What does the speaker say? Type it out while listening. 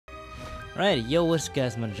Right, yo, what's up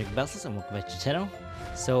guys, my name is DrunkyBearAslax and welcome back to the channel.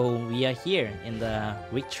 So we are here in the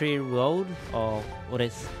Victory Road, or what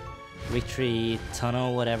is Victory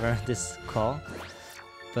Tunnel, whatever this is called.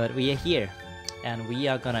 But we are here, and we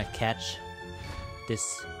are gonna catch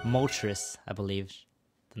this Moltres, I believe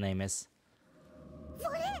the name is.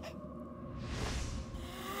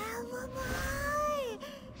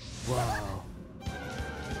 Wow.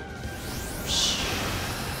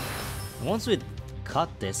 Once we cut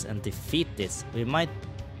this and defeat this, we might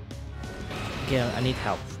get. I need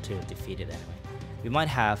help to defeat it anyway. We might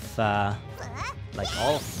have like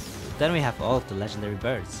all. Then we have all of the legendary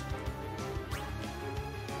birds.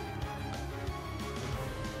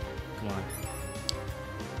 Come on,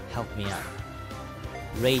 help me out.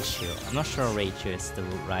 Ratio. I'm not sure ratio is the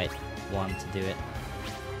right one to do it,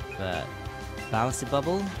 but bouncy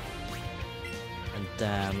bubble, and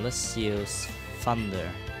then let's use thunder.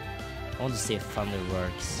 I want to see if thunder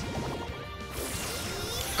works.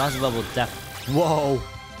 Bouncy bubble whoa!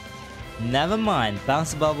 Never mind,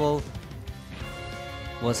 bouncy bubble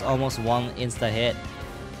was almost one insta hit.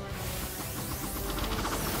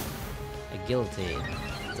 Agility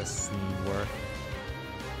doesn't work.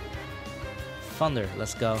 Thunder,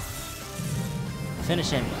 let's go.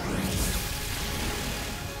 Finish him.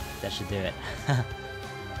 That should do it.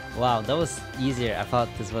 Wow, that was easier. I thought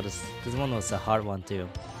this one was a hard one to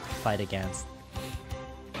fight against.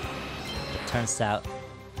 It turns out,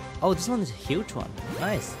 oh, this one is a huge one.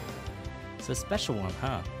 Nice. So a special one,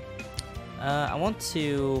 huh? I want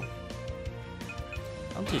to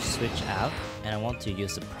switch out, and I want to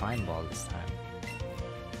use the prime ball this time.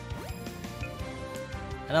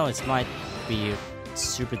 I know it might be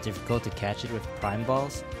super difficult to catch it with prime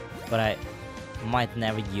balls, but I might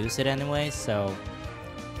never use it anyway, so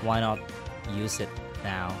why not use it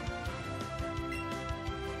now?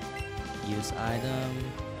 Use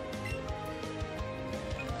item.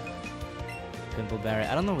 Pimple berry.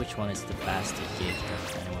 I don't know which one is the best to give them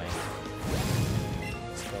anyway.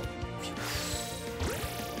 Let's go.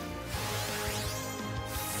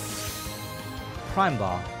 Prime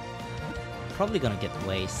ball. Probably gonna get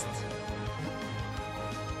waste.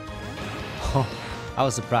 Oh, I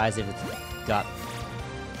was surprised if it got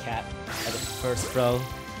cat at the first throw.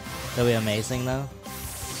 That'll be amazing though.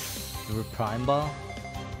 The prime ball.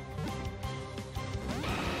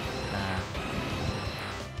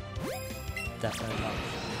 Definitely not.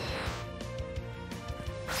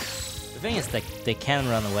 The thing is that they can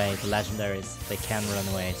run away, the legendaries, they can run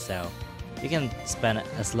away, so you can spend it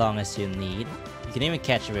as long as you need. You can even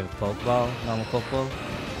catch it with a Pokeball, normal Pokeball.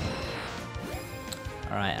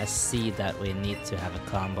 Alright, I see that we need to have a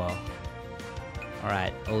combo.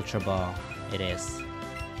 Alright, Ultra Ball it is.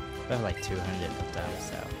 We have like 200 of them,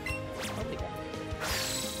 so probably good.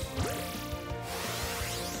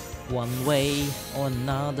 One way or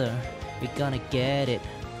another, we're gonna get it,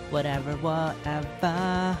 whatever. I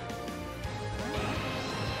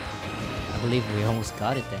believe we almost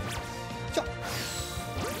got it then.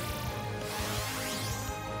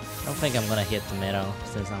 I don't think I'm gonna hit the middle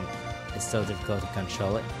since it's so difficult to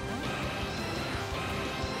control it.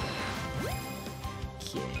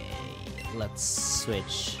 Okay, let's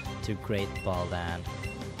switch to Great Ball then.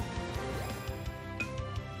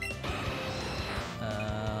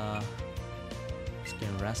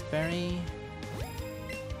 Raspberry.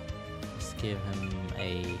 Let's give him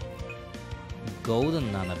a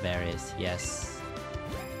golden nana berries. Yes.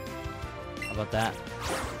 How about that?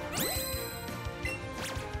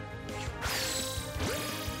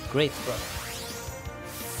 Great, bro.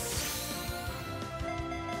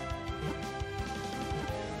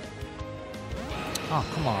 Oh,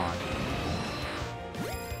 come on.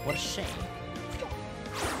 What a shame.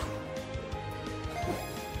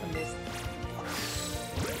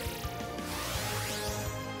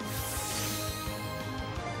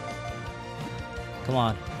 Come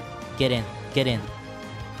on, get in, get in,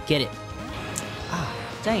 get it. Ah,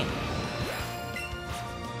 dang it.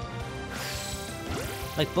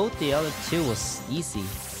 Like both the other two was easy.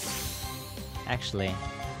 Actually,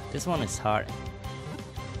 this one is hard.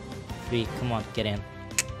 3, come on, get in.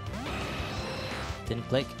 Didn't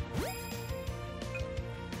click.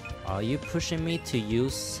 Are you pushing me to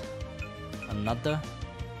use another?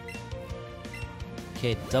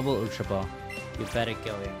 Okay, double Ultra Ball. You better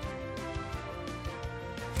go in.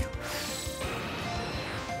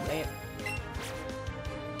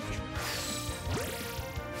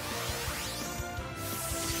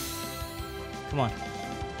 Come on.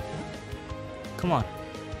 Come on.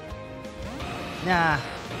 Nah.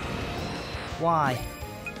 Why?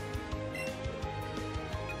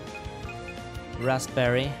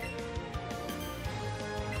 Raspberry.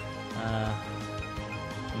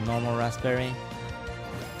 Normal raspberry.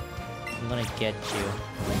 I'm gonna get you.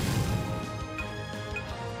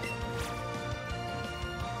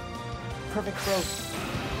 Perfect throw.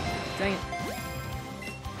 Dang it.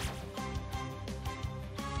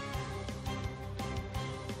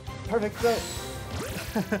 Perfect throw.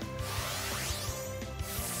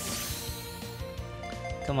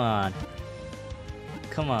 Come on.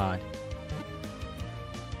 Come on.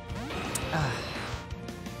 Ah.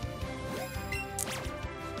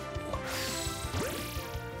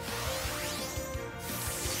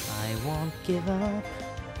 I won't give up.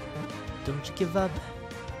 Don't you give up.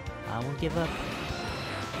 I won't give up.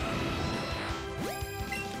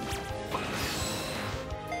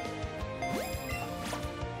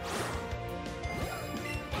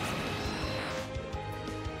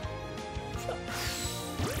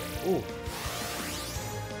 Ooh.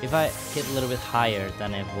 If I hit a little bit higher,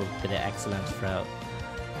 then it would be the excellent throw.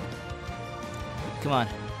 Come on.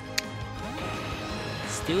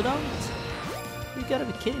 Still don't? You gotta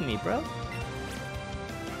be kidding me, bro.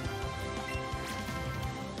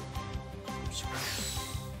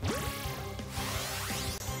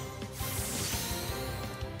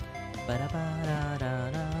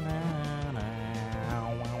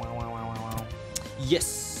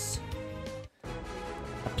 Yes!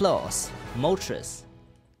 Applause. Moltres.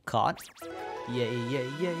 Caught. Yay, yay,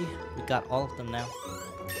 yay. We got all of them now.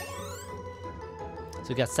 So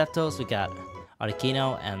we got Septos, we got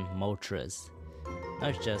Articuno, and Moltres. Now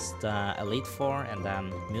it's just Elite Four and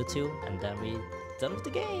then Mewtwo, and then we done with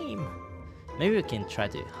the game. Maybe we can try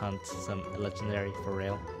to hunt some legendary for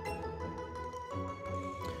real.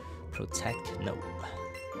 Protect, no.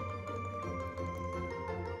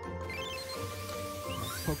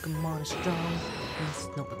 Pokemon is strong, there's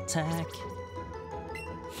no attack.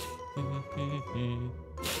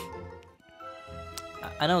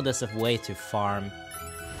 I know there's a way to farm.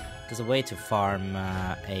 There's a way to farm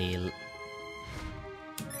a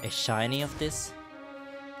shiny of this,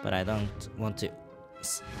 but I don't want to.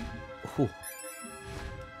 Like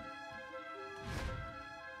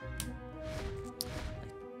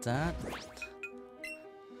that.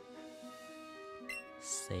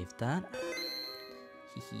 Save that.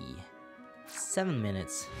 Hehe. 7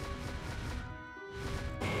 minutes.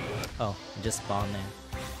 Oh, it just spawned there.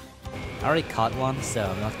 I already caught one, so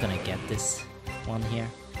I'm not gonna get this one here.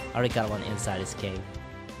 I already got one inside this cave.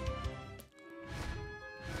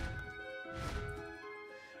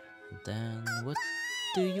 Then what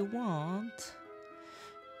do you want?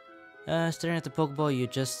 Staring at the Pokeball you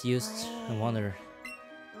just used, I wonder.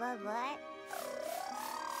 What?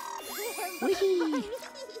 Whee!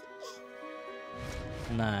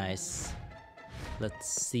 Nice. Let's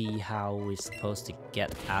see how we're supposed to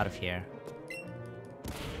get out of here.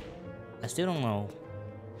 I still don't know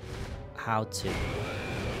how to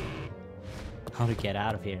get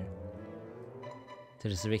out of here to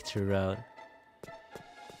this victory road.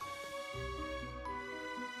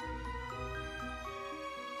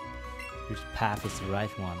 Which path is the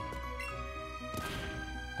right one?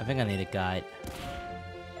 I think I need a guide.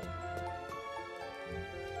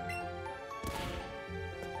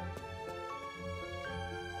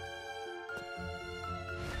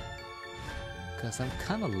 Because I'm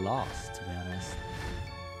kind of lost, to be honest.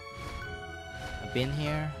 I've been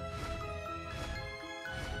here.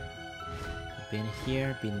 I've been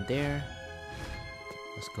here, been there.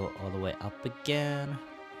 Let's go all the way up again.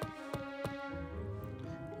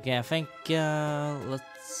 Okay, I think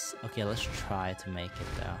let's try to make it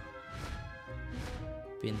though.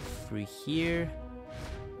 Been through here.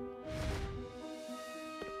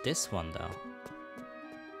 This one though.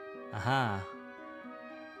 Aha.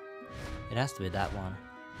 It has to be that one.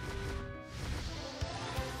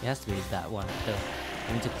 It has to be that one. So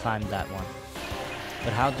we need to climb that one.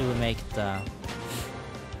 But how do we make the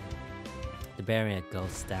barrier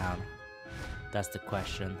goes down? That's the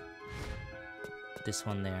question. This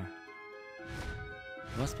one there.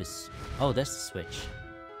 It must be. Oh, there's the switch.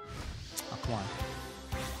 Oh, come on.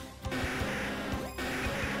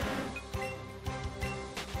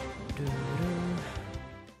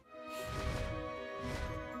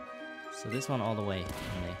 So this one all the way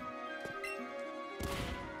only.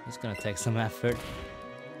 It's gonna take some effort.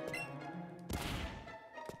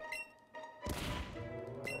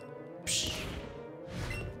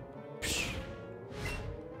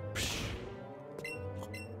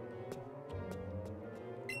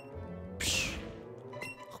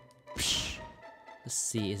 Let's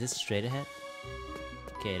see, is this straight ahead?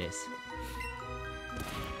 Okay, it is.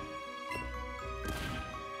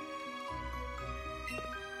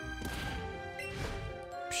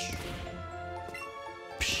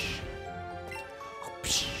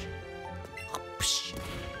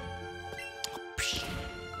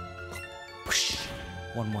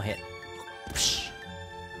 One more hit.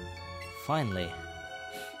 Finally.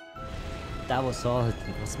 That was all it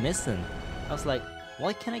was missing. I was like,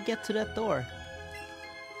 why can't I get to that door?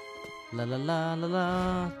 La la la la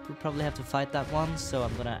la. We'll probably have to fight that one, so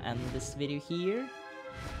I'm gonna end this video here.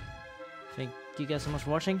 Thank you guys so much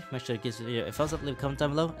for watching. Make sure to give this video a thumbs up, leave a comment down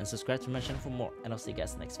below, and subscribe to my channel for more. And I'll see you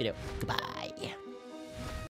guys in the next video. Goodbye!